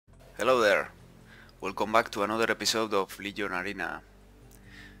Hello there, welcome back to another episode of Legion Arena.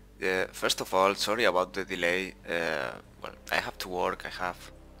 First of all, sorry about the delay. Well, I have to work, I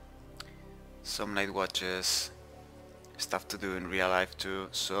have some night watches, stuff to do in real life too,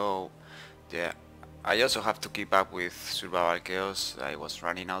 so yeah. I also have to keep up with Survival Chaos. I was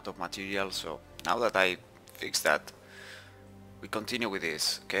running out of material, so now that I fixed that, we continue with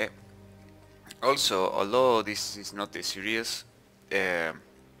this, okay? Also, although this is not the series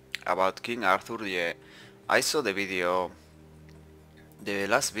about King Arthur, yeah, I saw the video, the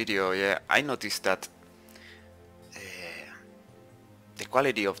last video, yeah, I noticed that the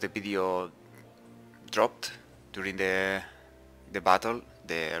quality of the video dropped during the battle,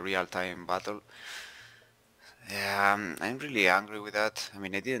 the real-time battle. Yeah, I'm really angry with that. I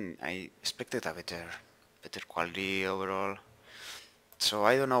mean, I expected a better quality overall. So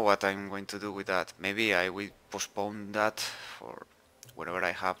I don't know what I'm going to do with that. Maybe I will postpone that for whenever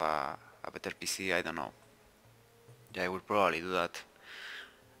I have a better PC. I don't know. Yeah, I will probably do that.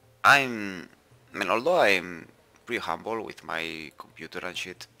 I mean, although I'm pretty humble with my computer and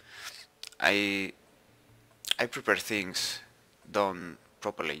shit, I I prepare things done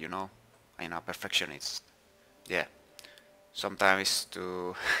properly, you know. I'm a perfectionist. Yeah. Sometimes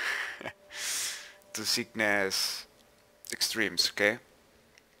to to sickness extremes, okay?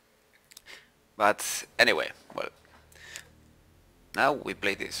 But anyway, well, now we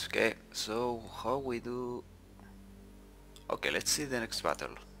play this, okay? So how we do? Okay, let's see the next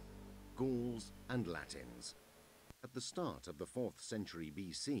battle. Gauls and Latins. At the start of the 4th century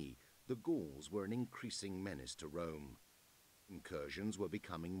BC, the Gauls were an increasing menace to Rome. Incursions were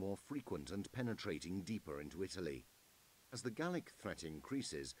becoming more frequent and penetrating deeper into Italy. As the Gallic threat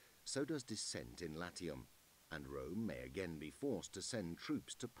increases, so does dissent in Latium, and Rome may again be forced to send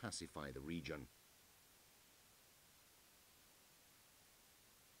troops to pacify the region.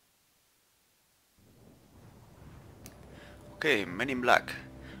 Okay, Men in Black.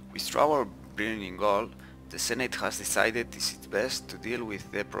 With Trevor bringing in gold, the Senate has decided it is best to deal with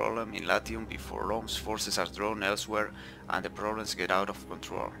the problem in Latium before Rome's forces are drawn elsewhere and the problems get out of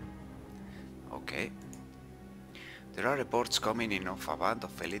control. Okay. There are reports coming in of a band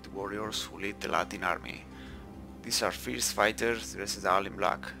of elite warriors who lead the Latin army. These are fierce fighters dressed all in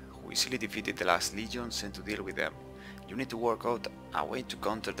black, who easily defeated the last legion sent to deal with them. You need to work out a way to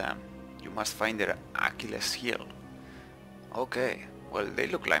counter them. You must find their Achilles heel. Okay, well they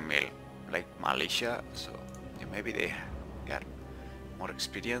look like militia, so yeah, maybe they got more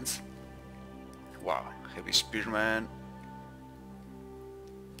experience. Wow, heavy spearmen.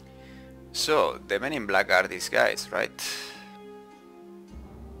 So, the Men in Black are these guys, right?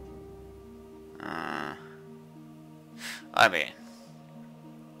 I mean,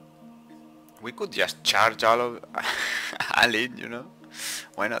 we could just charge all of all in, you know?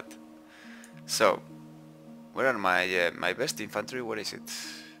 Why not? So, where are my best infantry? What is it?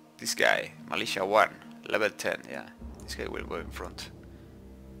 This guy, Militia 1, level 10, yeah. This guy will go in front.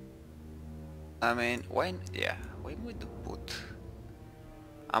 I mean, why would you put...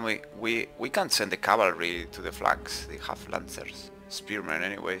 I mean, we can't send the cavalry to the flanks, they have lancers, spearmen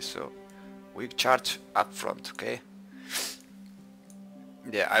anyway, so we charge up front, okay?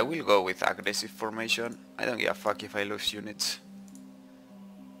 Yeah, I will go with aggressive formation. I don't give a fuck if I lose units.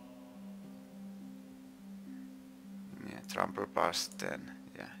 Yeah, trample past 10,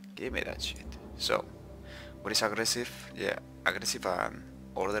 yeah, give me that shit. So, what is aggressive? Yeah, aggressive and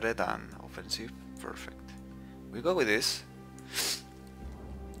ordered and offensive, perfect. We go with this.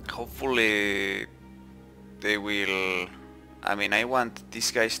 Hopefully they will... I mean, I want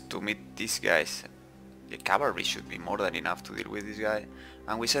these guys to meet these guys. The cavalry should be more than enough to deal with this guy.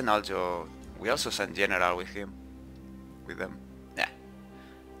 And we also send general with him. With them. Yeah.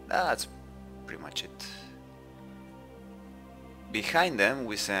 That's pretty much it. Behind them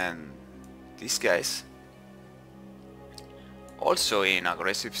we send these guys. Also in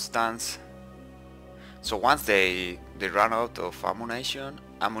aggressive stance. So once they run out of ammunition,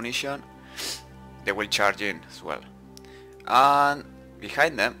 they will charge in as well. And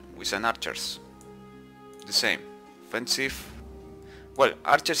behind them we send archers. The same. Offensive. Well,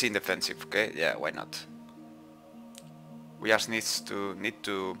 archers in defensive, okay? Yeah, why not? We just need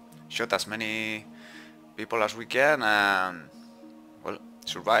to shoot as many people as we can and, well,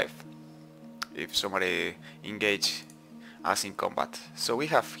 survive if somebody engage us in combat. So we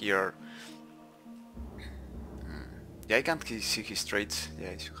have here... Yeah, I can't see his traits. Yeah,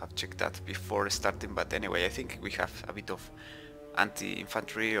 I should have checked that before starting, but anyway, I think we have a bit of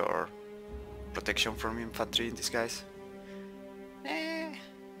anti-infantry or protection from infantry in this guys.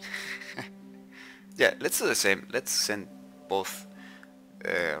 Yeah, let's do the same. Let's send both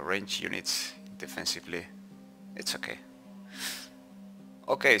range units defensively. It's okay.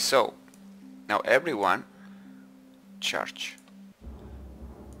 Okay, so now everyone charge.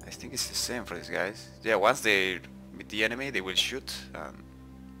 I think it's the same for these guys. Yeah, once they meet the enemy, they will shoot.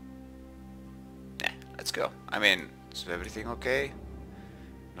 Yeah, let's go. I mean, is everything okay?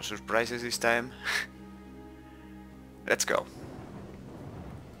 No surprises this time. Let's go.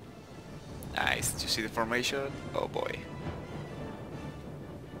 Nice. Did you see the formation? Oh boy.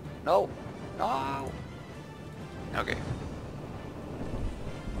 No. No. Okay.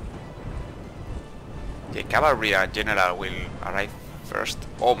 The cavalry and general will arrive first.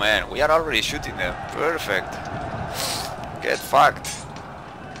 Oh man, we are already shooting them. Perfect. Get fucked.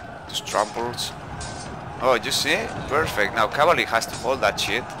 Just tramples. Oh, you see? Perfect. Now cavalry has to hold that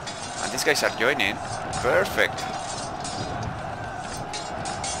shit. And these guys are joining. Perfect.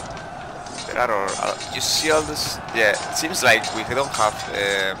 There are you see all this? Yeah, it seems like we don't have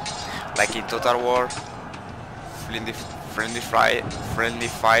like in Total War friendly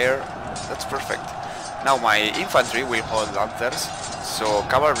fire. That's perfect. Now my infantry will hold lanterns, so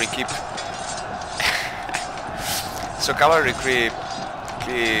cavalry keep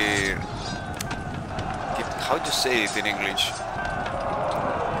keep how do you say it in English?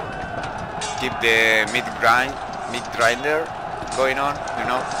 Keep the meat grinder going on, you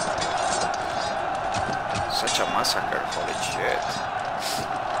know. Such a massacre, holy shit.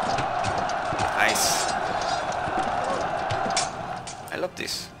 Nice. I love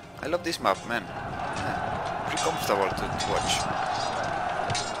this. I love this map, man. Yeah, pretty comfortable to watch.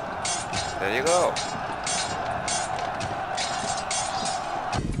 There you go.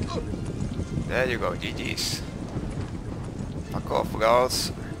 There you go, GG's. Fuck off,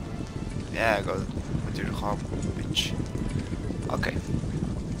 girls. Yeah, go to your home, bitch. Okay.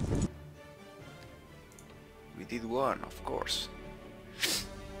 We did one, of course.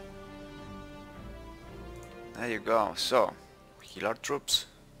 There you go. So, heal our troops.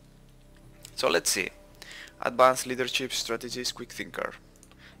 So let's see. Advanced leadership strategies, quick thinker.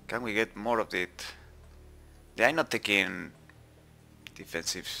 Can we get more of it? They are not taking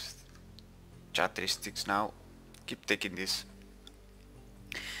defensive characteristics now. Keep taking this.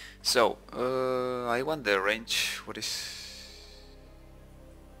 So, I want the range. What is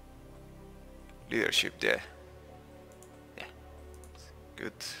leadership there? Yeah,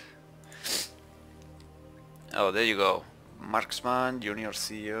 good. Oh, there you go. Marksman, junior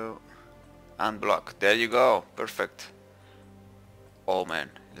CEO, and block. There you go. Perfect. Oh man,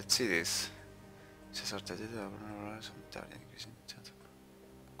 let's see this.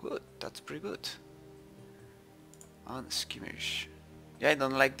 Good, that's pretty good. And skirmish. Yeah, I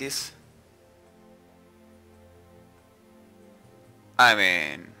don't like this. I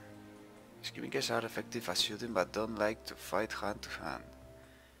mean, skirmishes are effective as shooting, but don't like to fight hand to hand.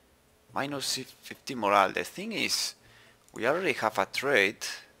 Minus 50 morale. The thing is, we already have a trait,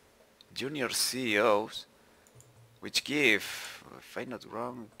 junior CEOs, which give, if I'm not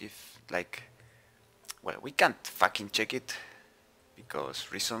wrong, give like, well, we can't fucking check it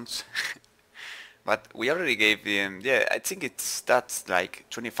because reasons. But we already gave them, yeah, I think that's like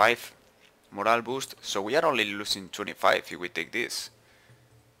 25 morale boost, so we are only losing 25 if we take this.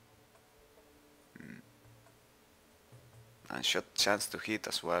 And shot chance to hit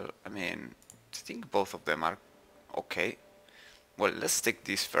as well. I mean, I think both of them are okay. Well, let's take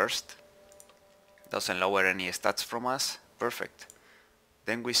this first. Doesn't lower any stats from us. Perfect.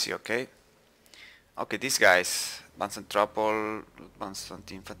 Then we see, okay. Okay, these guys. Advanced Trample, Advanced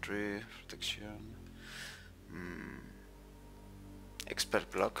Infantry, Protection. Expert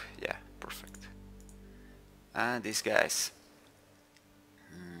Block, yeah, perfect. And these guys.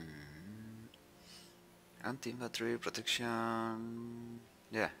 Anti-infantry, Protection,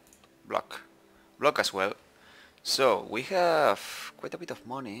 yeah, Block. Block as well. So, we have quite a bit of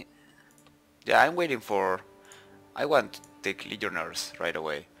money. Yeah, I'm waiting for... I want to take Legionnaires right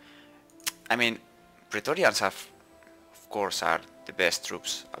away. I mean, Praetorians have, of course, are the best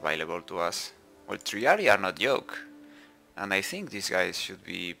troops available to us. Well, Triarii are not joke. And I think these guys should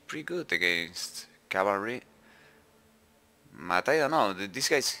be pretty good against cavalry. But I don't know, these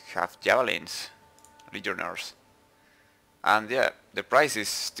guys have javelins, Legionnaires. And yeah, the price is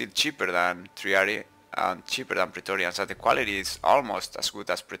still cheaper than Triarii and cheaper than Praetorians, and the quality is almost as good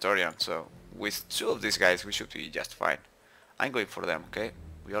as Praetorian, so with two of these guys we should be just fine. I'm going for them, okay?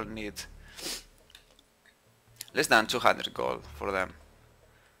 We all need less than 200 gold for them.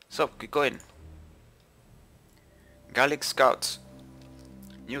 So, keep going. Gallic Scouts.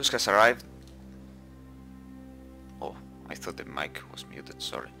 News has arrived. Oh, I thought the mic was muted,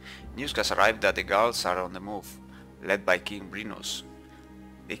 sorry. News has arrived that the Gauls are on the move, led by King Brinus.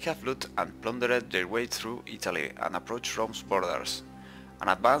 They have looted and plundered their way through Italy and approached Rome's borders. An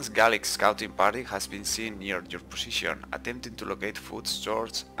advanced Gallic scouting party has been seen near your position, attempting to locate food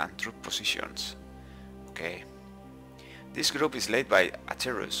stores and troop positions. Okay. This group is led by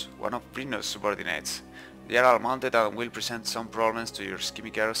Aterus, one of Brino's subordinates. They are all mounted and will present some problems to your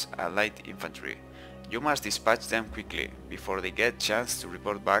skirmishers and light infantry. You must dispatch them quickly, before they get a chance to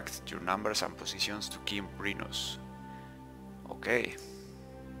report back your numbers and positions to King Brinus. Okay.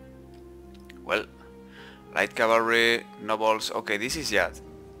 Well, light cavalry, nobles, okay, this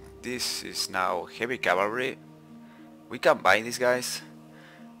is now heavy cavalry. We can buy these guys.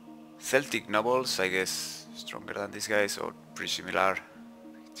 Celtic nobles, I guess, stronger than these guys, or pretty similar.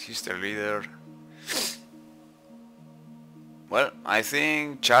 He's their leader. Well, I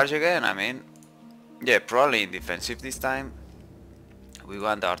think charge again, I mean, yeah, probably in defensive this time. We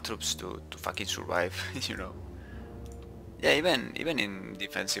want our troops to fucking survive, you know. Yeah, even in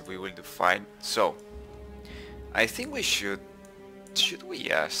defensive we will do fine. So, I think we should we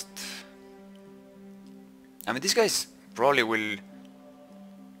just... I mean, these guys probably will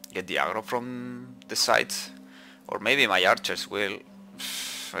get the aggro from the sides, or maybe my archers will,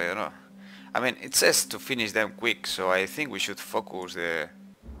 I don't know. I mean, it says to finish them quick, so I think we should focus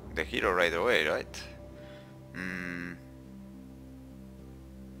the hero right away, right?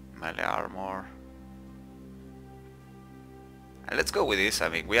 Melee armor. And let's go with this. I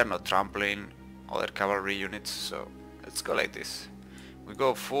mean, we are not trampling other cavalry units, so let's go like this. We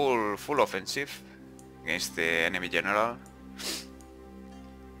go full offensive against the enemy general.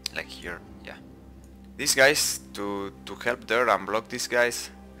 Like here, yeah. These guys to help there and block these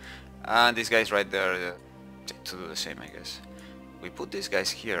guys, and these guys right there to do the same, I guess. We put these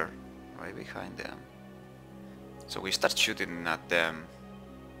guys here, right behind them. So we start shooting at them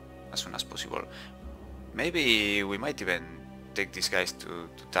as soon as possible. Maybe we might even take these guys to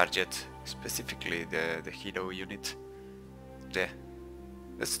target specifically the hero unit. Yeah,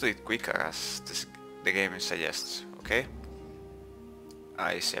 let's do it quick as the game suggests, okay?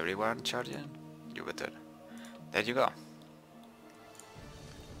 Is everyone charging? You better. There you go.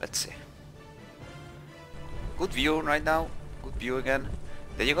 Let's see. Good view right now. Good view again.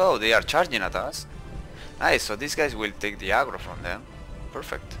 There you go, they are charging at us. Nice, so these guys will take the aggro from them.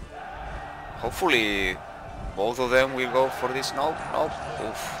 Perfect. Hopefully both of them will go for this. Nope.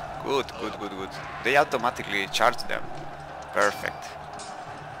 Oof. Good. They automatically charge them. Perfect.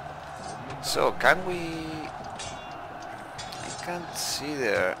 So can we... I can't see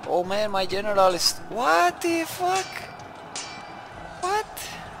there. Oh man, my general is... What the fuck? What?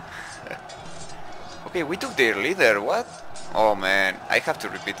 Okay, we took their leader. What? Oh man, I have to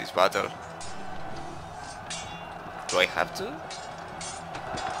repeat this battle. Do I have to?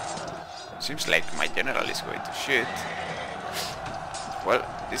 Seems like my general is going to shoot. Well,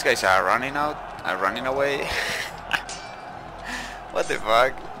 these guys are running away. What the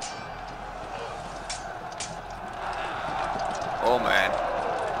fuck? Oh man.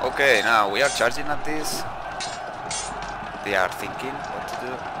 Okay, now we are charging at this. They are thinking what to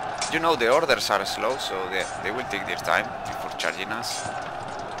do. You know, the orders are slow, so they will take their time before charging us.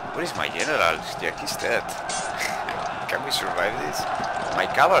 Where is my general? Yeah, he's dead. Can we survive this? My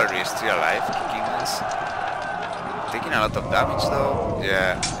cavalry is still alive, kicking us. Taking a lot of damage though.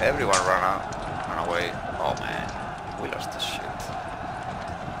 Yeah, everyone run away. Oh man, we lost the shit.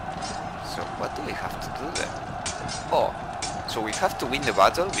 So what do we have to do then? Oh, so we have to win the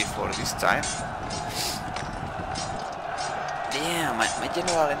battle before this time. Damn, my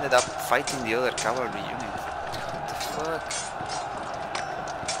general ended up fighting the other cavalry unit. What the fuck?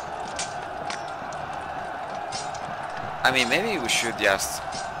 I mean, maybe we should just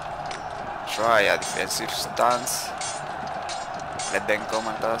try a defensive stance. Let them come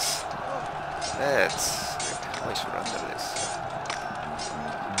at us. Let's... Why surrender this?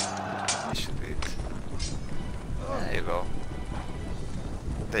 This should be it. There you go.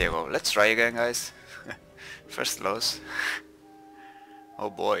 There you go. Let's try again, guys. First loss.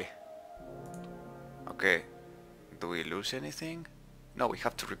 Oh boy. Okay. Do we lose anything? No, we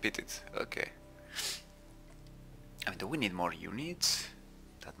have to repeat it. Okay. I mean, do we need more units?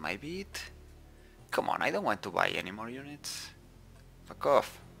 That might be it. Come on, I don't want to buy any more units. Fuck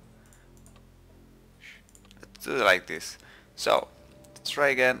off. Let's do it like this. So, let's try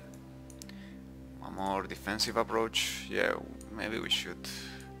again. One more defensive approach. Yeah, maybe we should...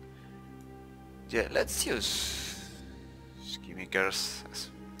 Yeah, let's use skirmishers.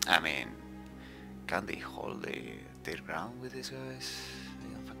 I mean, can they hold their ground with these guys?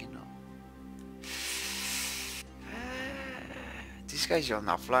 I don't fucking know. This guy's on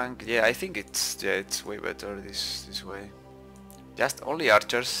our flank. Yeah, I think it's way better this way. Just only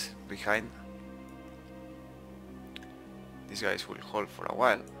archers behind. These guys will hold for a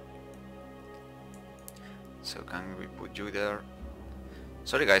while. So can we put you there?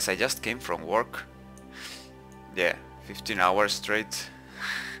 Sorry guys, I just came from work. Yeah, 15 hours straight.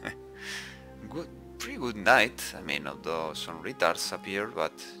 Good, pretty good night. I mean, although some retards appeared,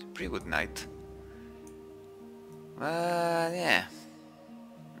 but pretty good night. Yeah.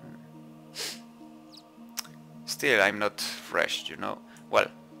 Still, I'm not fresh, you know. Well,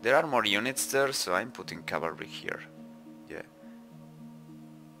 there are more units there, so I'm putting cavalry here. Yeah.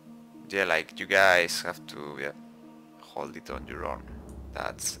 Yeah, like you guys have to, yeah, hold it on your own.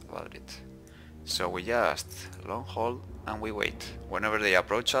 That's about it. So we just long hold and we wait. Whenever they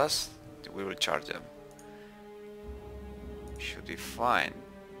approach us, we will charge them. Should be fine.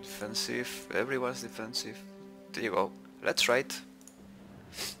 Defensive, everyone's defensive. There you go. Let's try it.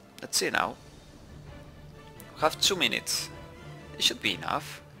 Let's see now. We have 2 minutes. It should be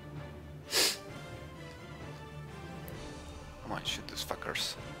enough. Come on, shoot those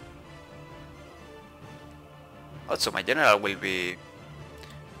fuckers. Also, my general will be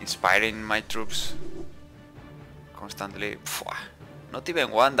inspiring my troops constantly. Pwah. Not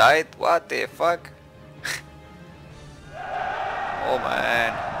even one died. What the fuck? Oh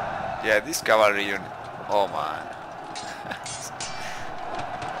man. Yeah, this cavalry unit. Oh man.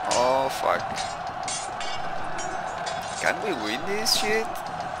 Oh fuck. Can we win this shit?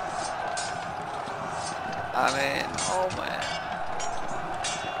 I mean, oh man.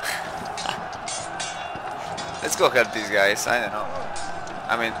 Let's go help these guys. I don't know.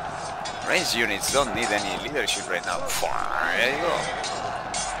 I mean, ranged units don't need any leadership right now. There you go.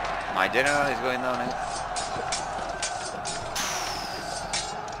 My general is going down.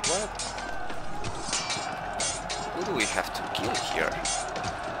 What? Who do we have to kill here?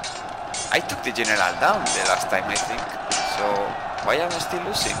 I took the general down the last time, I think. So why am I still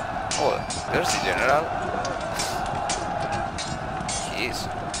losing? Oh, there's the general. Jeez.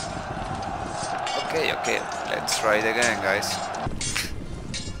 Okay, okay. Let's try it again, guys.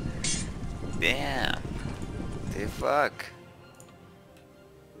 Damn. The fuck?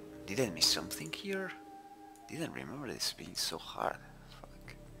 Did I miss something here? Didn't remember this being so hard.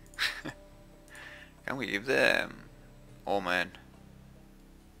 Fuck. Can we give them... Oh man.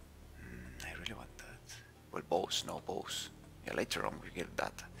 I really want that. Well, bows, no bows. Yeah, later on we get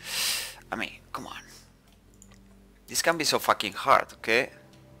that. I mean, come on. This can be so fucking hard, okay?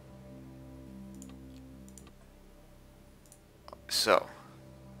 So.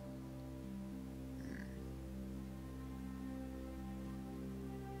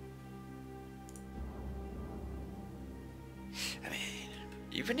 I mean,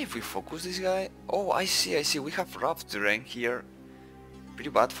 even if we focus this guy... Oh, I see, we have rough terrain here. Pretty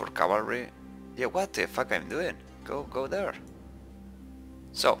bad for cavalry. Yeah, what the fuck I'm doing? Go there.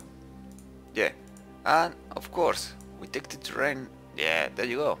 So, yeah. And, of course, we take the terrain. Yeah, there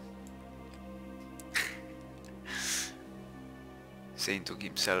you go. Saying to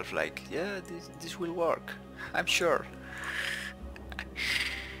himself like, yeah, this will work. I'm sure.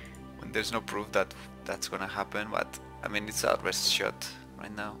 When there's no proof that that's gonna happen, but I mean, it's our best shot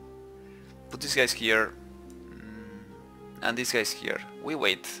right now. Put these guys here, and these guys here. We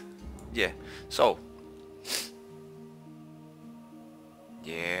wait. Yeah. So.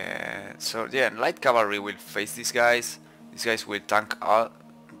 Yeah. So yeah, light cavalry will face these guys. These guys will tank all,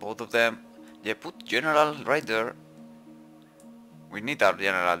 both of them. Yeah, put general right there. We need our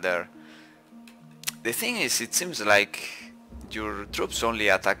general there. The thing is, it seems like your troops only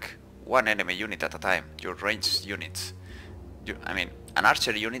attack one enemy unit at a time, your ranged units. I mean, an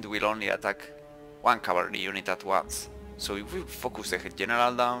archer unit will only attack one cavalry unit at once. So if we focus the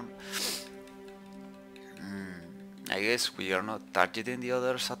general down, I guess we are not targeting the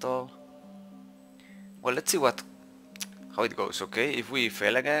others at all. Well, let's see how it goes, okay? If we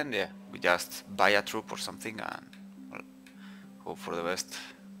fail again, yeah, we just buy a troop or something and well, hope for the best.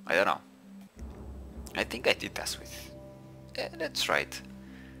 I don't know. I think I did that with... Yeah, let's try it.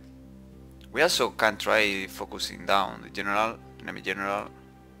 We also can try focusing down the general, enemy general.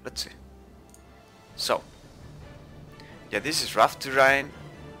 Let's see. So. Yeah, this is rough terrain.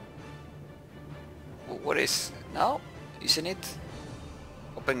 What is... No? Isn't it?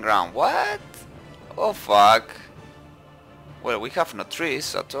 Open ground. What? Oh fuck. Well, we have no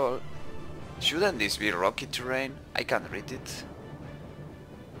trees at all. Shouldn't this be rocky terrain? I can't read it.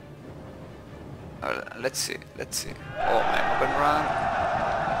 Let's see. Oh man, open ground.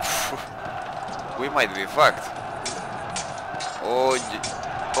 We might be fucked. Oh,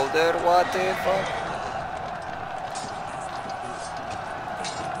 there, what the fuck?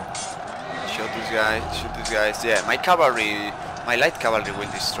 Shoot these guys. Yeah, my cavalry My light cavalry will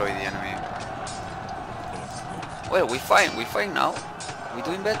destroy the enemy. Well, we fine now. We're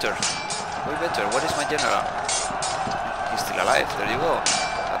doing better. Way better. What is my general? He's still alive. There you go.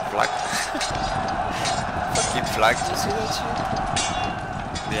 That flag. Fucking flag. Do you see that shit?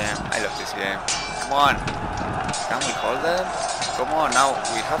 Damn, I love this game. Come on. Can we hold them? Come on, now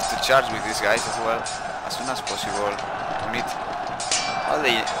we have to charge with these guys as well. As soon as possible. We need all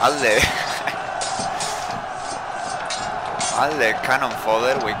the all the cannon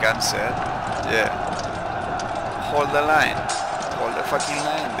fodder we can set. Yeah. Hold the line. Hold the fucking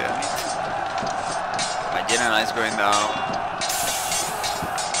line, damn it. My general is going down.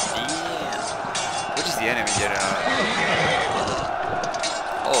 Yeah. Which is the enemy general?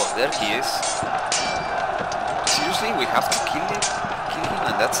 Oh, there he is. Seriously, we have to kill him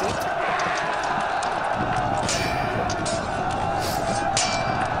and that's it?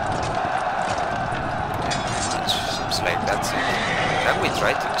 Yeah, pretty much. Seems like that's it. Can we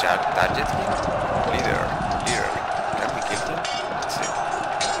try to target him? Leader. Can we kill him? That's it.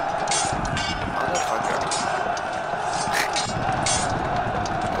 Motherfucker.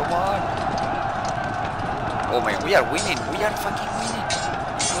 Come on. Oh man, we are winning. We are fucking winning.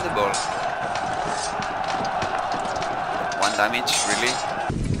 Incredible. One damage, really?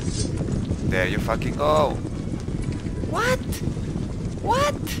 There you fucking go. What?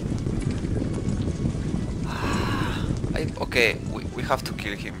 Okay, we have to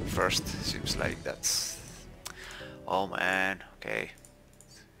kill him first. Seems like that's... Oh man, okay.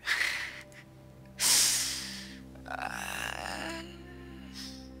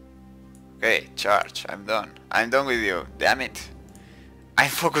 Okay, charge. I'm done. I'm done with you. Damn it. I'm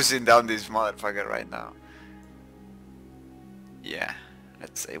focusing down this motherfucker right now. Yeah,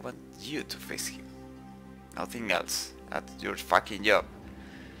 I want you to face him. Nothing else. That's your fucking job.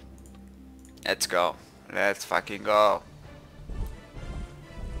 Let's go. Let's fucking go.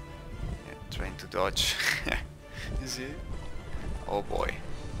 Yeah, trying to dodge. You see? Oh boy.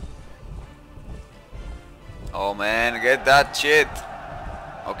 Oh man, get that shit.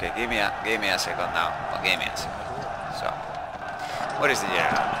 Okay, give me a second now. Oh, give me a second. So, what is the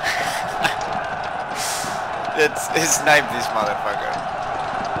general? Let's snipe this motherfucker.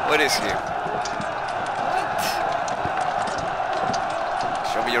 What is he? What?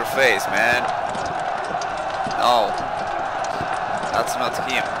 Show me your face, man. No. That's not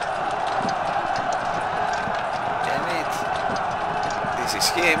him. Damn it. This is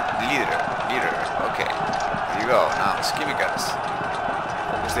him. Leader. Okay. There you go. Now, Skimikers.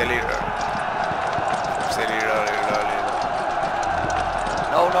 Who's the leader? Who's the leader?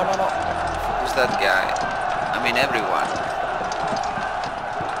 No. Who's that guy? I mean everyone.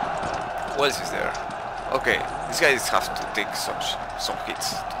 Who else is there? Okay, these guys have to take some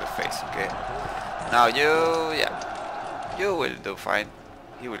hits to the face, okay? Now you will do fine.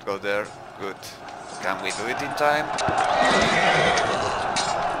 You will go there. Good. Can we do it in time?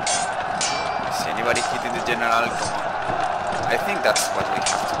 Is anybody hitting the general? Come on. I think that's what we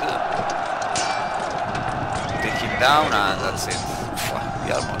have to do. Take him down and that's it.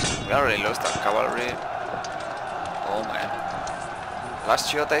 We already lost our cavalry. Oh man. Last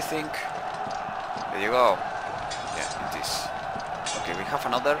shot, I think. There you go. Yeah, it is. Okay, we have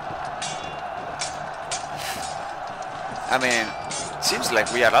another. I mean, seems like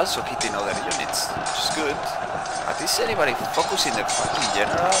we are also hitting other units, which is good. But is anybody focusing the fucking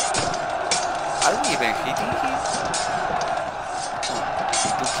general? Are we even hitting him?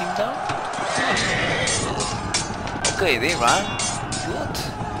 Took him down? Okay, they ran. Good.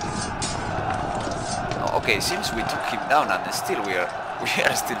 Okay, seems we took him down and still we are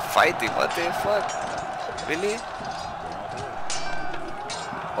still fighting. What the fuck? Really?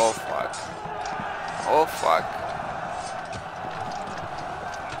 Oh fuck. Oh fuck.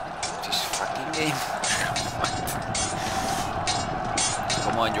 This fucking game. What?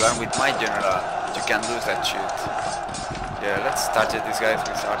 Come on, you are with my general. You can do that shit. Yeah, let's target these guys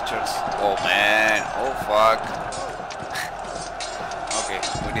with archers. Oh man. Oh fuck. Okay,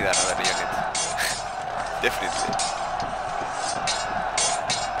 we need another unit. Definitely.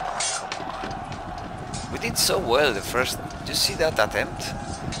 Come on. We did so well the first. Did you see that attempt?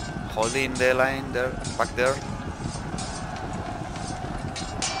 Holding the line there, back there.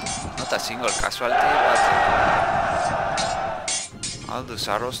 Not a single casualty, but all those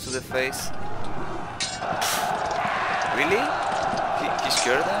arrows to the face. Really? He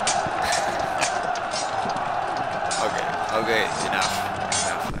scared them? Okay, enough.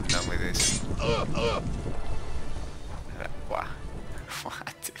 I'm done with this.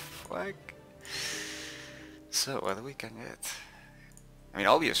 What the fuck? So, what we can get? I mean,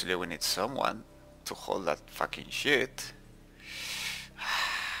 obviously we need someone to hold that fucking shit.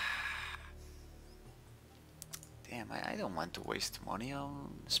 damn, I don't want to waste money on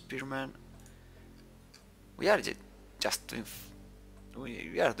spearmen. We are just doing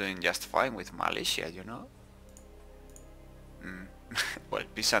we are doing just fine with militia, you know. Well,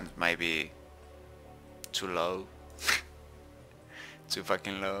 peasant might be too low, too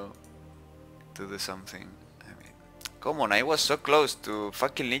fucking low to do something. I mean, come on, I was so close to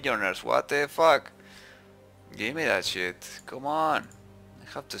fucking legionnaires. What the fuck? Give me that shit. Come on. I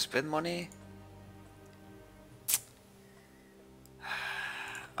have to spend money.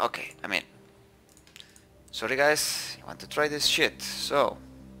 Okay, I mean, sorry guys, I want to try this shit. So,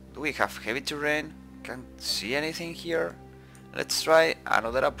 do we have heavy terrain? Can't see anything here. Let's try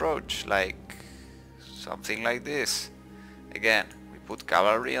another approach, like something like this. Again, we put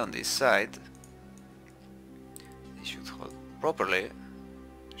cavalry on this side. They should hold properly.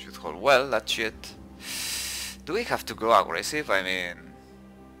 They should hold well, that shit. Do we have to go aggressive? I mean,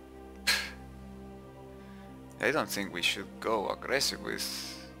 I don't think we should go aggressive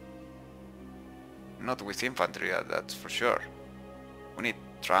with... Not with infantry, that's for sure. We need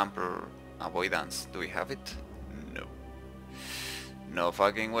trample avoidance. Do we have it? No. No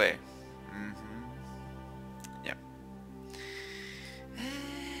fucking way. Yeah.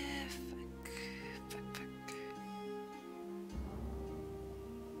 Fuck.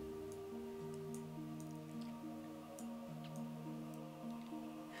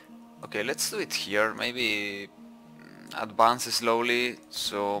 Okay, let's do it here. Maybe advance slowly.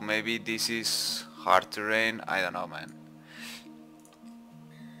 So maybe this is hard terrain. I don't know, man.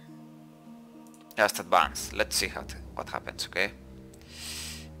 Just advance. Let's see what happens, okay?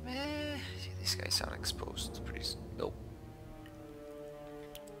 These guys are exposed. Please. No.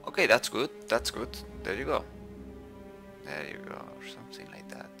 Okay, that's good. That's good. There you go. There you go. Or something like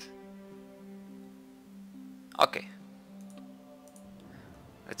that. Okay.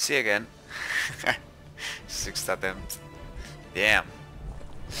 Let's see again. 6th attempt. Damn.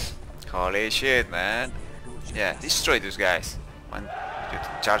 Holy shit, man. Yeah, destroy these guys. Want you to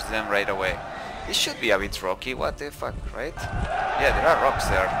charge them right away. This should be a bit rocky, what the fuck, right? Yeah, there are rocks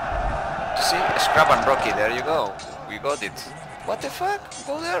there. You see? Scrap and rocky, there you go. We got it. What the fuck?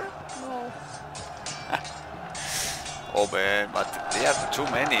 Go there? No. Oh man, but they are too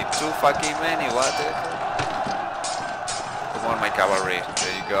many. Too fucking many, what the fuck? Come on, my cavalry.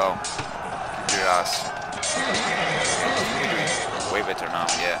 There you go. Keep your ass. Way better now,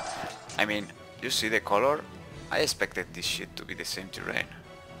 yeah. I mean, you see the color? I expected this shit to be the same terrain.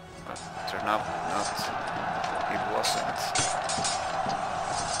 But turned out not. It wasn't.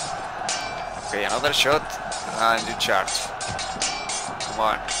 Okay, another shot and you charge. Come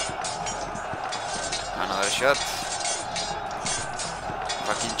on. Another shot.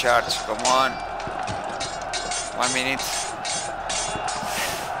 Fucking charge, come on. 1 minute.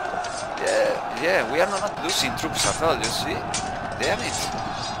 Yeah, we are not losing troops at all, you see? Damn it.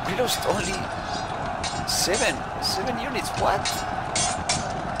 We lost only 7 units, what?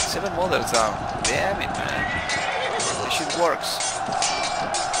 7 models down. Damn it, man. This shit works.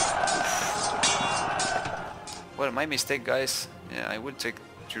 Well, my mistake, guys. Yeah, I will take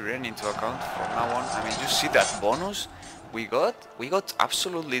terrain into account from now on. I mean, you see that bonus we got? We got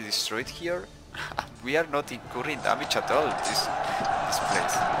absolutely destroyed here. We are not incurring damage at all. This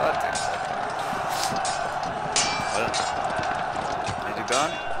place. What the fuck? Well, are you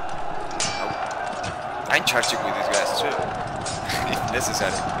done? No. I'm charging with these guys too, if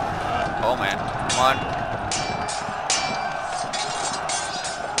necessary. Oh man, come on.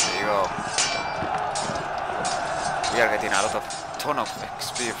 There you go. We are getting a lot of ton of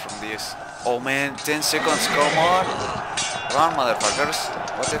XP from this. Oh man, 10 seconds, come on. Run, motherfuckers.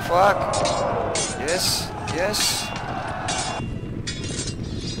 What the fuck? Yes, yes.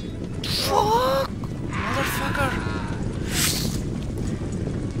 Fuck, motherfucker.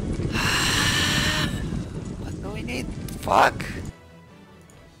 What do we need? Fuck.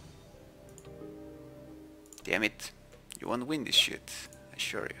 Damn it. You won't win this shit, I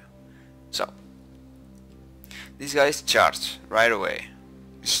assure you. So, these guys charge right away.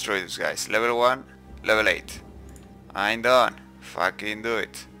 Destroy these guys. Level 1, level 8. I'm done. Fucking do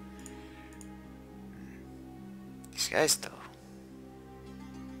it. These guys though.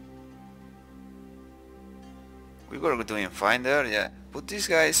 We were doing fine there, yeah. Put these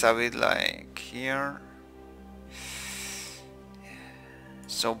guys a bit like here.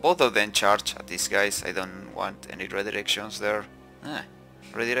 So both of them charge at these guys. I don't want any redirections there.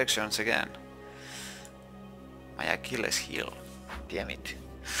 Redirections again. My Achilles heel. Damn it.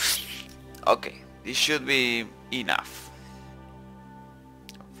 Okay, this should be enough.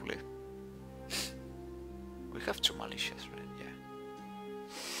 Hopefully. We have 2 militias, right? Yeah.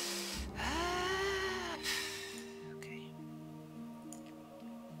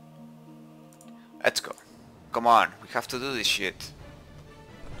 Let's go. Come on, we have to do this shit.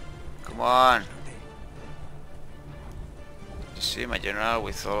 Come on. You see my general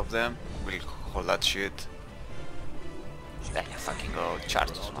with all of them? We'll hold that shit. Then you fucking go charge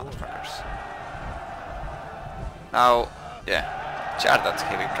those motherfuckers. Now, yeah, charge that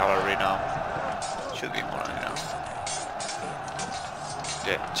heavy cavalry now. Should be more than enough.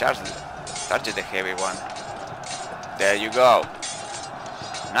 Yeah, target the heavy one. There you go.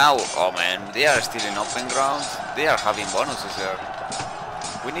 Now, oh man, they are still in open ground. They are having bonuses there.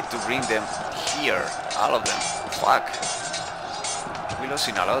 We need to bring them here, all of them. Fuck. We're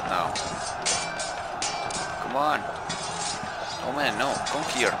losing a lot now. Come on. Oh man, no, come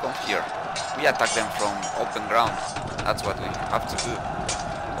here, come here. We attack them from open ground. That's what we have to do.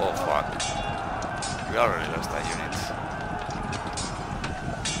 Oh fuck. We already lost that unit.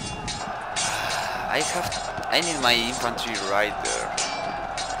 I need my infantry right there.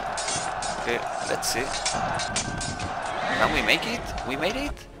 Okay, let's see. Can we make it? We made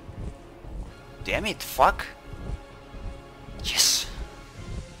it? Damn it, fuck. Yes.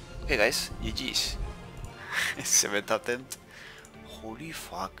 Okay guys, GG's. 7th attempt. Holy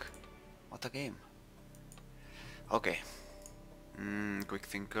fuck. What a game. Okay. Quick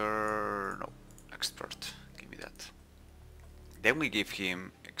thinker. No. Expert. Give me that. Then we give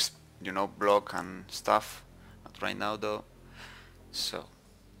him, you know, block and stuff. Not right now though. So.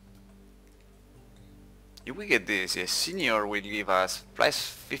 If we get this, yes, senior will give us plus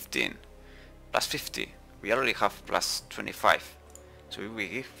 15. Plus 50. We already have plus 25. So if we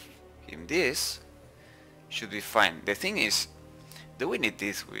give him this, should be fine. The thing is, do we need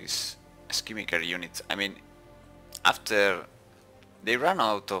this with skirmisher units? I mean, after they run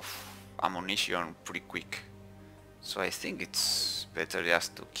out of ammunition pretty quick, so I think it's better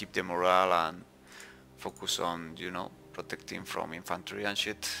just to keep the morale and focus on, you know, protecting from infantry and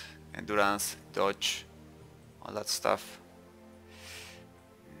shit, endurance, dodge, all that stuff.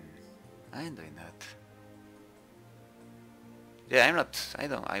 I ain't doing that. Yeah, I'm not.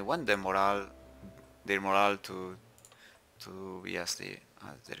 I want the morale, their morale to be as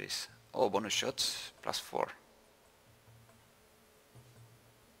there is. Oh, bonus shots plus 4.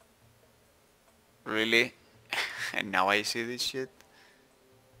 Really? And now I see this shit.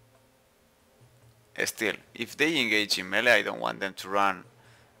 Still, if they engage in melee, I don't want them to run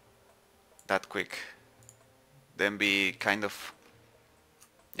that quick. Then be kind of,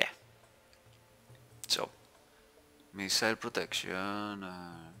 yeah. So, missile protection.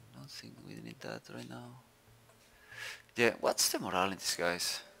 Don't think we need that right now. Yeah, what's the morale in these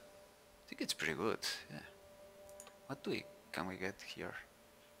guys? I think it's pretty good. Yeah. What can we get here?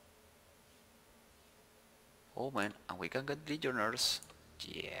 Oh man, and we can get legionnaires.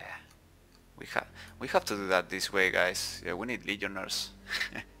 Yeah. We have to do that this way, guys. Yeah, we need legionnaires.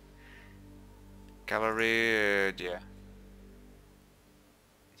 Cavalry, yeah.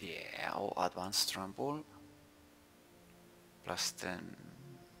 Yeah, oh, advanced trample. Plus 10.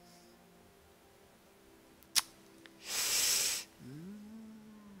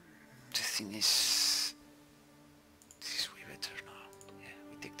 The thing is, this is way better now. Yeah,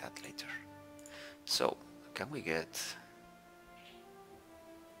 we take that later. So, can we get...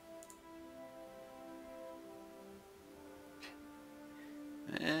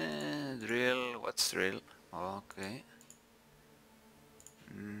 drill, what's drill? Okay.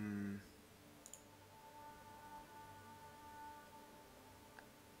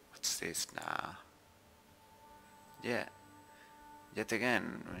 What's this now? Yeah. Yet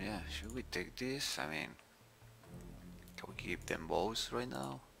again, yeah, should we take this? I mean, can we keep them bows right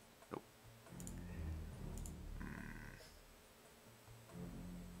now? Nope.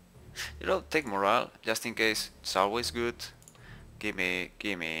 You know, take morale, just in case, it's always good. Give me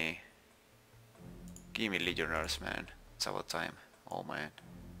legionnaires, man. It's about time. Oh man.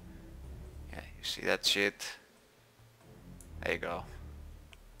 Yeah, you see that shit? There you go.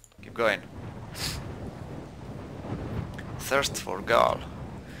 Keep going. Thirst for Gaul.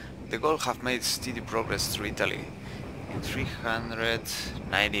 The Gaul have made steady progress through Italy. In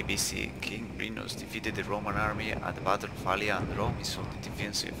 390 BC, King Brinus defeated the Roman army at the Battle of Allia and Rome is on the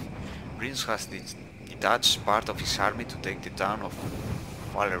defensive. Brinus has detached part of his army to take the town of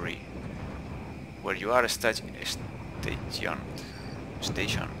Valery, where you are stationed.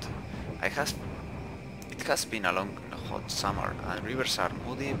 It has been a long hot summer, and rivers are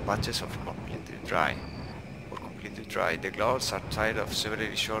muddy patches of completely dry. The Gauls are tired of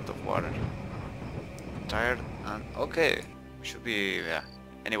severely short of water. Tired and okay, should be there.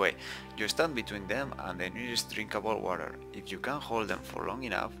 Anyway, you stand between them and the nearest drinkable water. If you can hold them for long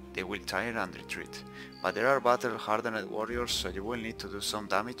enough, they will tire and retreat. But there are battle-hardened warriors, so you will need to do some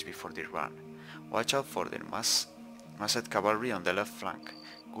damage before they run. Watch out for the massed cavalry on the left flank.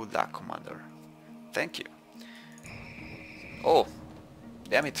 Good luck, Commander. Thank you. Oh,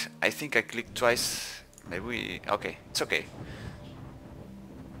 damn it. I think I clicked twice. Maybe... Okay, it's okay.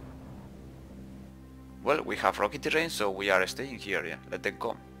 Well, we have rocket terrain, so we are staying here, yeah. Let them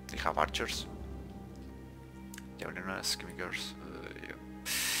come. They have archers. Javeliners, skirmishers, yeah.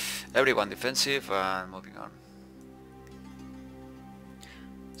 Everyone defensive and moving on.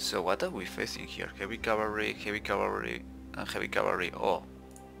 So what are we facing here? Heavy cavalry, and heavy cavalry. Oh,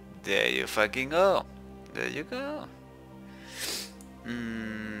 there you fucking go. There you go.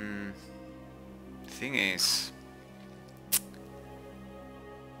 Thing is...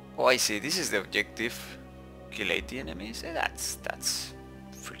 Oh, I see. This is the objective. Kill 80 enemies. That's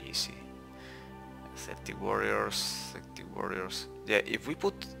pretty easy. 30 warriors. Yeah, if we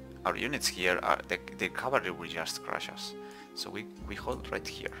put our units here, the cavalry will just crush us. So we hold right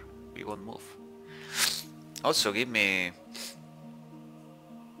here. We won't move. Also, give me...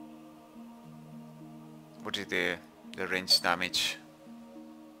 What is the range damage?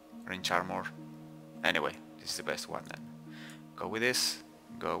 Range armor. Anyway, this is the best one then. Go with this.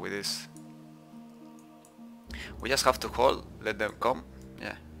 Go with this. We just have to hold. Let them come.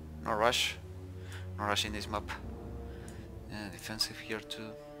 Yeah. No rush. No rush in this map. Yeah, defensive here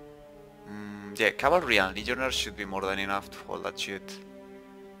too. Yeah, cavalry and legionnaires should be more than enough to hold that shit.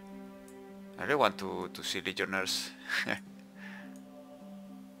 I really want to see legionnaires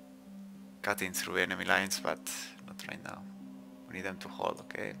cutting through enemy lines, but not right now. We need them to hold,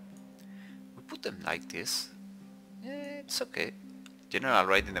 okay? We put them like this. Yeah, it's okay. General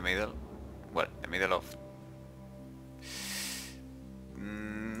right in the middle. Well, the middle of...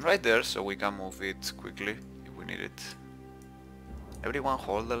 right there, so we can move it quickly if we need it. Everyone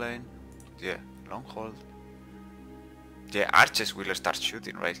hold the line. Yeah, long hold. Yeah, archers will start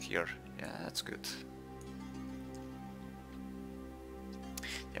shooting right here. Yeah, that's good.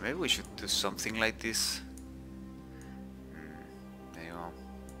 Yeah, maybe we should do something like this. There you go.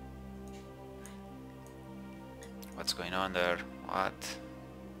 What's going on there? What?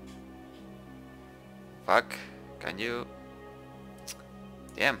 Fuck, can you...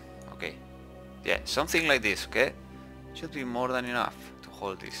 Damn, okay. Yeah, something like this, okay? Should be more than enough to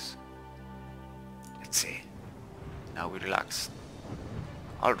hold this. Let's see. Now we relax.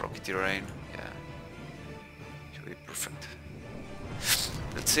 All rocket terrain, yeah. Should be perfect.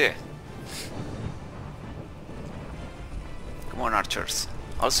 Let's see. Come on, archers.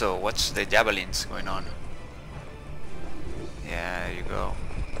 Also, watch the javelins going on. Yeah, there you go.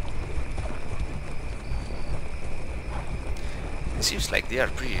 It seems like they are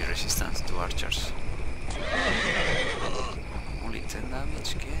pretty resistant to archers. Only 10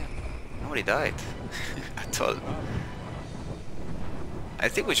 damage, okay. Nobody died at all. I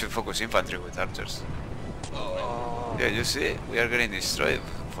think we should focus infantry with archers. Yeah, you see, we are getting destroyed.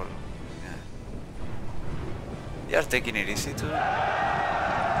 Yeah. They are taking it easy too.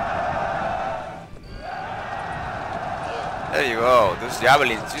 There you go, those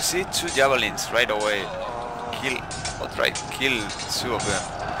javelins. You see 2 javelins right away. Kill, outright kill 2 of them.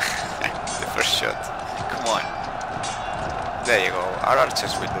 The first shot. Come on. There you go. Our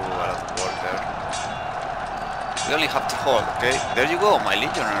archers will do a lot of work there. We only have to hold, okay? There you go, my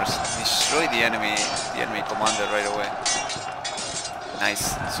legionnaires. Destroy the enemy commander right away.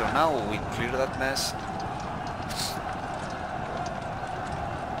 Nice. So now we clear that mess.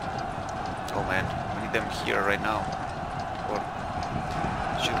 Oh man, we need them here right now. Or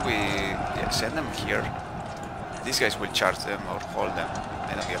should we send them here? These guys will charge them or hold them.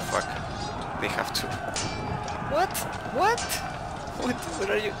 I don't give a fuck. They have to. What?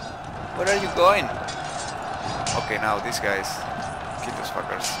 Where are you? Where are you going? Okay, now these guys. Kill those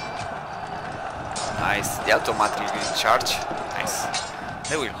fuckers. Nice. They automatically charge. Nice.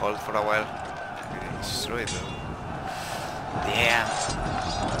 They will hold for a while. Destroy them. Damn.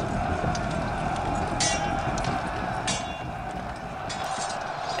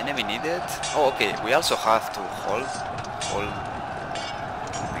 Enemy needed. Oh, okay. We also have to hold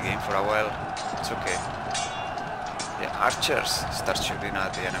the game for a while. It's okay. Yeah, archers. Start shooting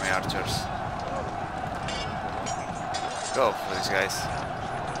at the enemy archers. Go for these guys.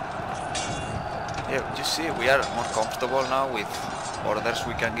 Yeah, you see, we are more comfortable now with orders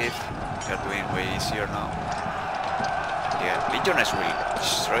we can give. We are doing way easier now. Yeah, legionnaires will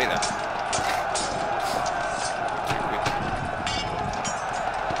destroy them. Quick.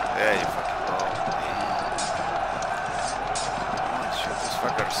 There you fucking go. Come on, shoot these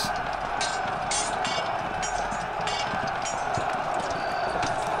fuckers.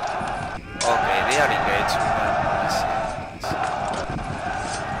 Okay, they are engaged with them.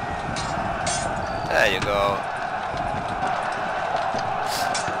 There you go.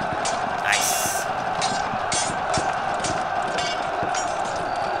 Nice.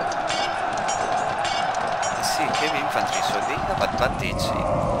 Let's see, heavy infantry, so they have advantage in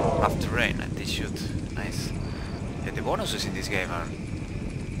rough terrain and they shoot. Nice. Yeah, the bonuses in this game are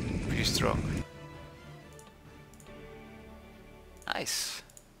pretty strong. Nice.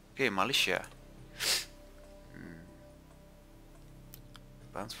 Okay, militia.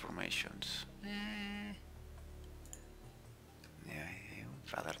 Advanced formations. Yeah, I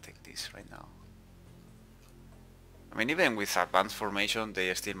would rather take this right now. I mean, even with advanced formation, they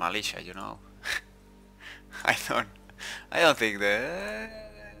are still militia, you know. I don't think that.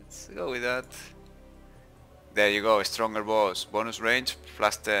 Let's go with that. There you go, stronger boss, bonus range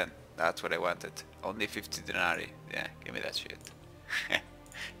plus 10. That's what I wanted. Only 50 denarii. Yeah, give me that shit.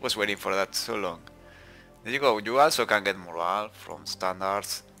 Was waiting for that so long. There you go. You also can get morale from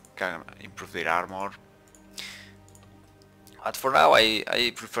standards, can improve their armor. But for now,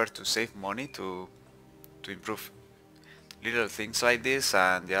 I prefer to save money to improve little things like this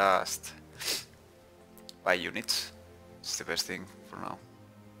and just buy units. It's the best thing for now.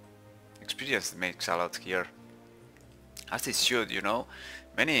 Experience makes a lot here, as it should, you know.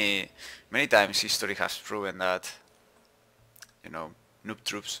 Many times history has proven that, you know, noob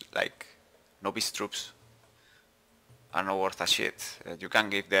troops, like novice troops, are not worth a shit. You can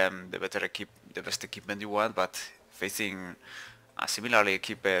give them the best equipment you want, but facing a similarly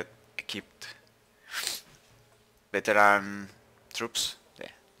equipped veteran troops, they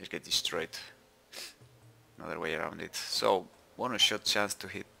get destroyed. Another way around it. So bonus shot chance to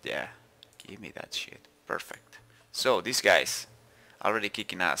hit. Yeah, give me that shit. Perfect. So these guys already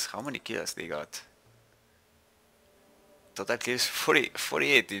kicking ass. How many kills they got? Total kills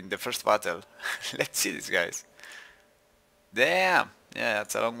 48 in the first battle. Let's see these guys. Damn! Yeah,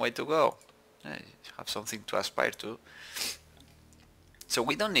 that's a long way to go. Have something to aspire to. So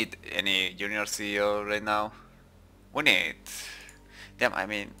we don't need any junior CEO right now. We need... Damn, I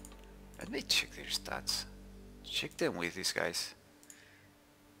mean... Let me check their stats. Check them with these guys.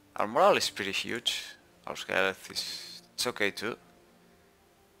 Our morale is pretty huge. Our health is... It's okay too.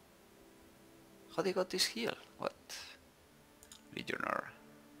 How they got this heal? What? Legionnaire.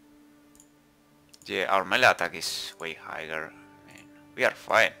 Yeah, our melee attack is way higher. I mean, we are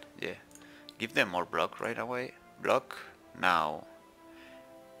fine. Yeah. Give them more block right away. Block now.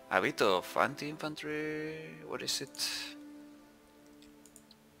 A bit of anti-infantry. What is it?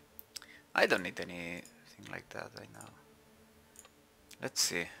 I don't need anything like that right now. Let's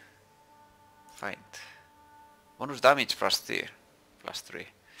see. Find. Bonus damage plus 3.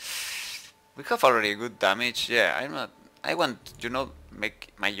 We have already good damage. Yeah, I want, you know,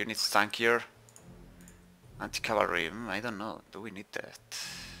 make my units tankier. Anti-cavalry, I don't know. Do we need that?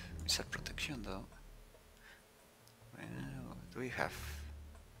 Missile protection though. Do we have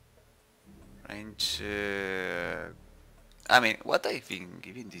range? I mean, what I've been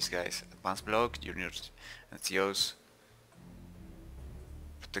giving these guys: advanced block, juniors, NCOs,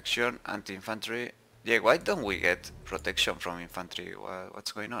 protection, anti-infantry. Yeah, why don't we get protection from infantry?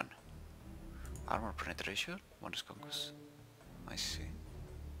 What's going on? Armor penetration, bonus conquest. I see.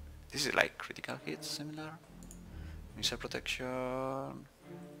 This is like critical hits, similar. Missile protection.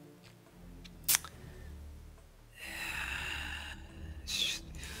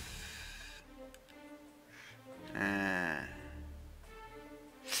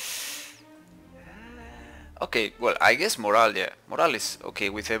 Okay, well, I guess morale, yeah. Morale is okay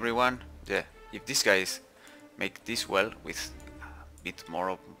with everyone. Yeah, if these guys make this well with a bit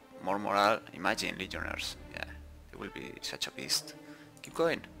more morale, imagine legionnaires. Yeah, they will be such a beast. Keep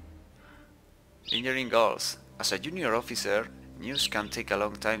going. Engineering goals. As a junior officer, news can take a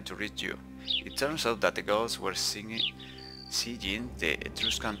long time to reach you. It turns out that the Gauls were sieging the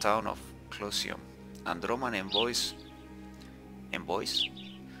Etruscan town of Clusium, and Roman envoys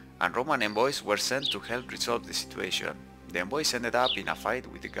were sent to help resolve the situation. The envoys ended up in a fight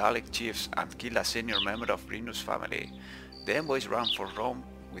with the Gallic chiefs and killed a senior member of Renus' family. The envoys ran for Rome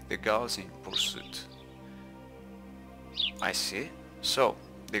with the Gauls in pursuit. I see. So,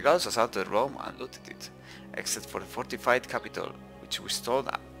 the Gauls assaulted Rome and looted it, except for the fortified capital, which withstood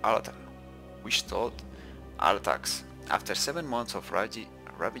all attacks. After 7 months of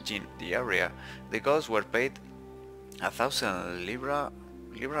ravaging the area, the Gauls were paid 1,000 libra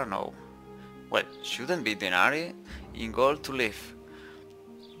no. Well, shouldn't be denarii in gold to live.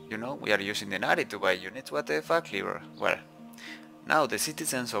 You know, we are using denarii to buy units, what the fuck, libra? Well, now the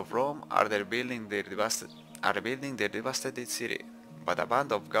citizens of Rome are rebuilding their devastated city, but a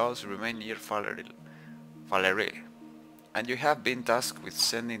band of Gauls remain near Falerii, and you have been tasked with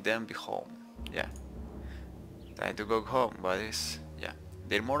sending them home. Yeah, Time to go home, buddies. Yeah.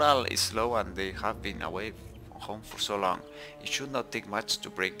 Their morale is low and they have been away from home for so long. It should not take much to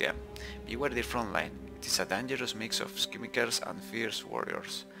break them. Beware the front line. It is a dangerous mix of skirmishers and fierce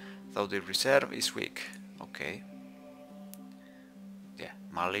warriors. Though the reserve is weak. Okay. Yeah.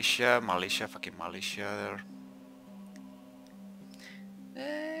 Militia, fucking militia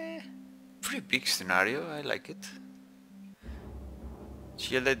there. Pretty big scenario, I like it.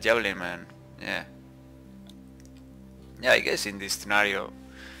 Shielded Javelin Man. Yeah. Yeah, I guess in this scenario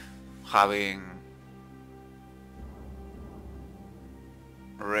having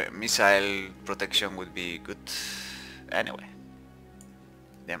missile protection would be good. Anyway.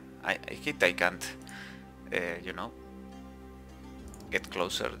 Damn, I hate I can't, you know, get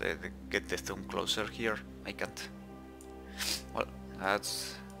closer, get the thumb closer here. I can't. Well,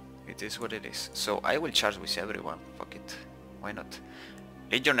 it is what it is. So I will charge with everyone. Fuck it. Why not?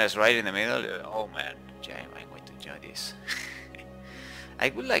 Legionnaires right in the middle. Oh man, yeah, I'm going to enjoy this. I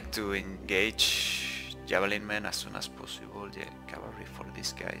would like to engage Javelin Men as soon as possible. Yeah, cavalry for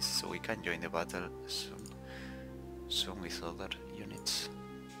these guys, so we can join the battle soon with other units.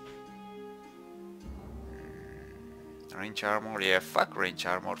 Range armor, yeah, fuck range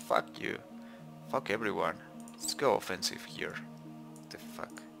armor, fuck you. Fuck everyone. Let's go offensive here. What the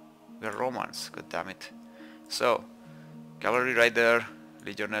fuck? We're Romans, god damn it. So, cavalry right there,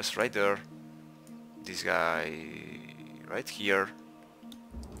 legionnaires right there. This guy right here.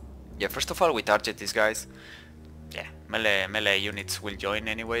 Yeah, first of all we target these guys. Yeah, melee units will join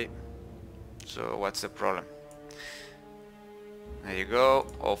anyway. So what's the problem? There you go.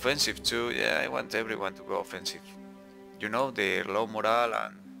 Offensive too. Yeah, I want everyone to go offensive. You know, the low morale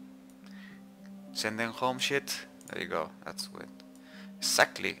and send them home shit. There you go. That's what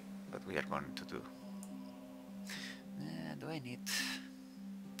exactly what we are going to do. Do I need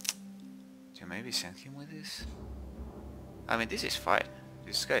to maybe send him with this? I mean, this is fine.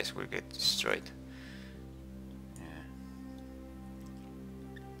 These guys will get destroyed. Yeah.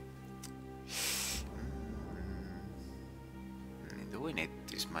 Do we need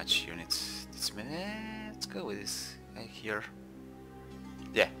this much units? Let's go with this guy here.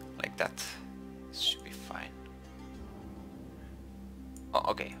 Yeah, like that. This should be fine.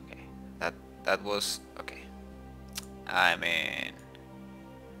 Oh, okay, okay. That was okay. I mean,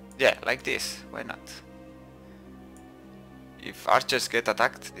 yeah, like this. Why not? If archers get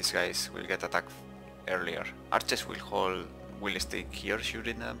attacked, these guys will get attacked earlier. Archers will stay here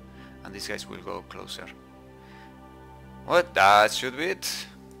shooting them, and these guys will go closer. What? That should be it.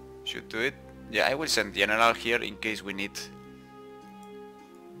 Should do it. Yeah, I will send general here in case we need.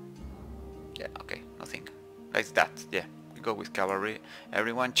 Yeah, okay, nothing. Like that, yeah. We go with cavalry.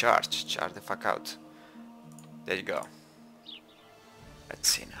 Everyone charge the fuck out. There you go. Let's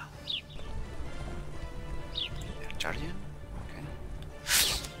see now. They're charging.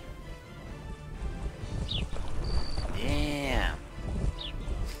 Damn.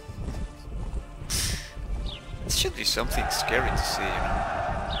 This should be something scary to see, you know.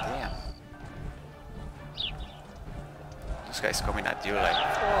 Damn. Those guys coming at you like,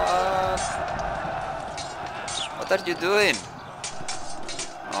 what? What are you doing?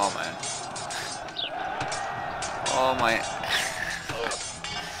 Oh man. Oh my.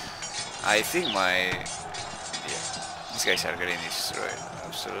 I think my... Yeah. These guys are getting destroyed.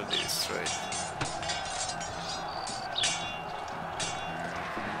 Absolutely destroyed.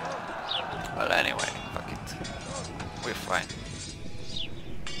 Well, anyway, fuck it. We're fine.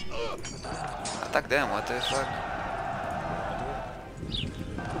 Attack them, what the fuck?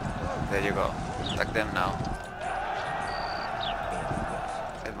 There you go. Attack them now.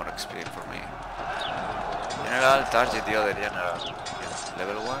 Get more XP for me. General, target the other general. Yeah,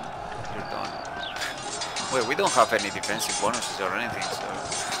 level 1, you're done. Wait, we don't have any defensive bonuses or anything,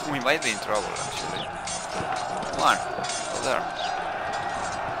 so we might be in trouble actually. Come on, go there.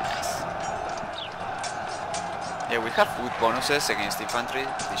 Yeah, we have good bonuses against infantry,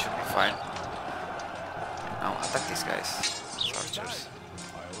 they should be fine. Now attack these guys, archers.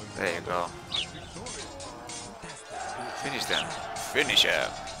 There you go. Finish them. Finish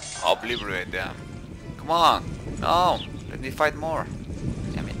them. Obliterate them. Come on. No, let me fight more.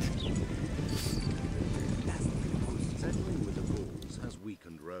 Damn it. Settling with the Gauls has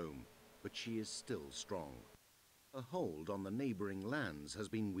weakened Rome, but she is still strong. A hold on the neighboring lands has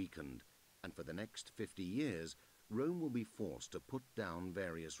been weakened, and for the next 50 years, Rome will be forced to put down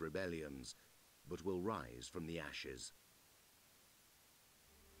various rebellions, but will rise from the ashes.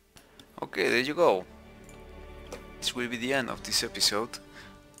 Okay, there you go. This will be the end of this episode.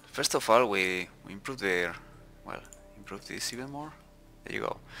 First of all, we improved improved this even more. There you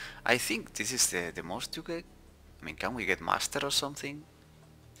go. I think this is the most you get I mean, can we get Master or something?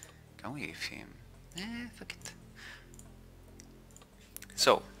 Can we give him... fuck it.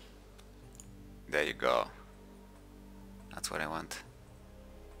 So, there you go. That's what I want.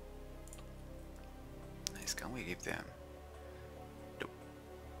 Nice, can we give them...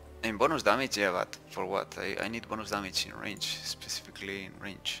 In bonus damage, yeah, but for what? I need bonus damage in range, specifically in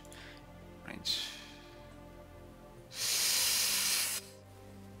range.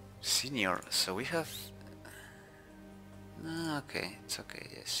 Senior, so we have... okay, it's okay,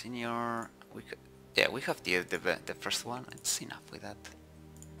 yeah, senior... yeah, we have the first one, it's enough with that.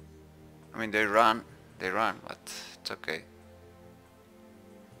 I mean, they run, but it's okay.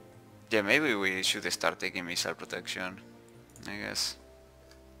 Yeah, maybe we should start taking missile protection, I guess.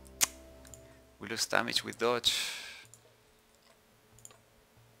 We lose damage with dodge.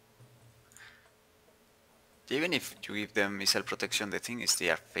 Even if you give them missile protection, the thing is they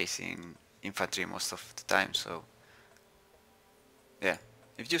are facing infantry most of the time, so... yeah,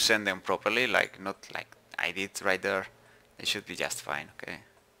 if you send them properly, like, not like I did right there, they should be just fine, okay?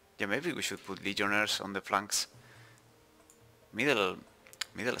 Yeah, maybe we should put legionnaires on the flanks. Middle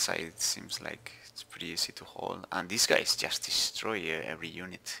side, it seems like it's pretty easy to hold, and these guys just destroy every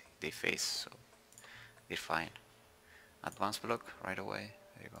unit they face, so they're fine. Advance block right away,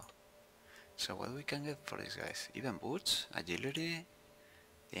 there you go. So what we can get for these guys? Even boots, agility,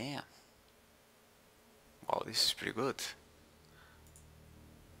 damn. Wow, this is pretty good.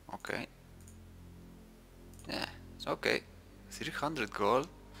 Okay. Yeah, it's okay. 300 gold.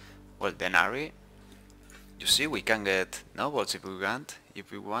 Well, Denari. You see, we can get nobles if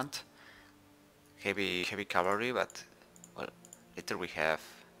we want. Heavy cavalry, but well, later we have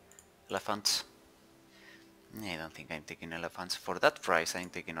elephants. I don't think I'm taking elephants. For that price, I'm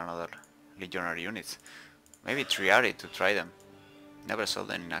taking another legionary unit. Maybe Triari to try them. Never saw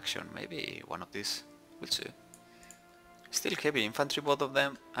them in action. Maybe one of these. We'll see. Still heavy infantry, both of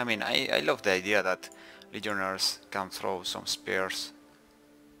them. I mean, I love the idea that legionnaires can throw some spears.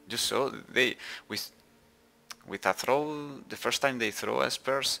 Just so they with a throw, the first time they throw a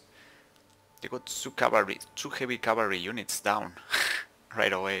spears, they got two heavy cavalry units down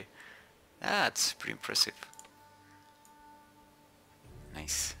right away. That's pretty impressive.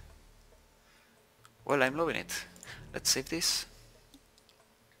 Nice. Well, I'm loving it. Let's save this.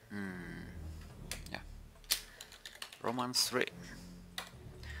 Yeah. Romance 3.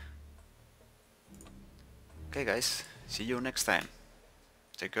 Okay guys, see you next time.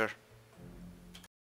 Take care.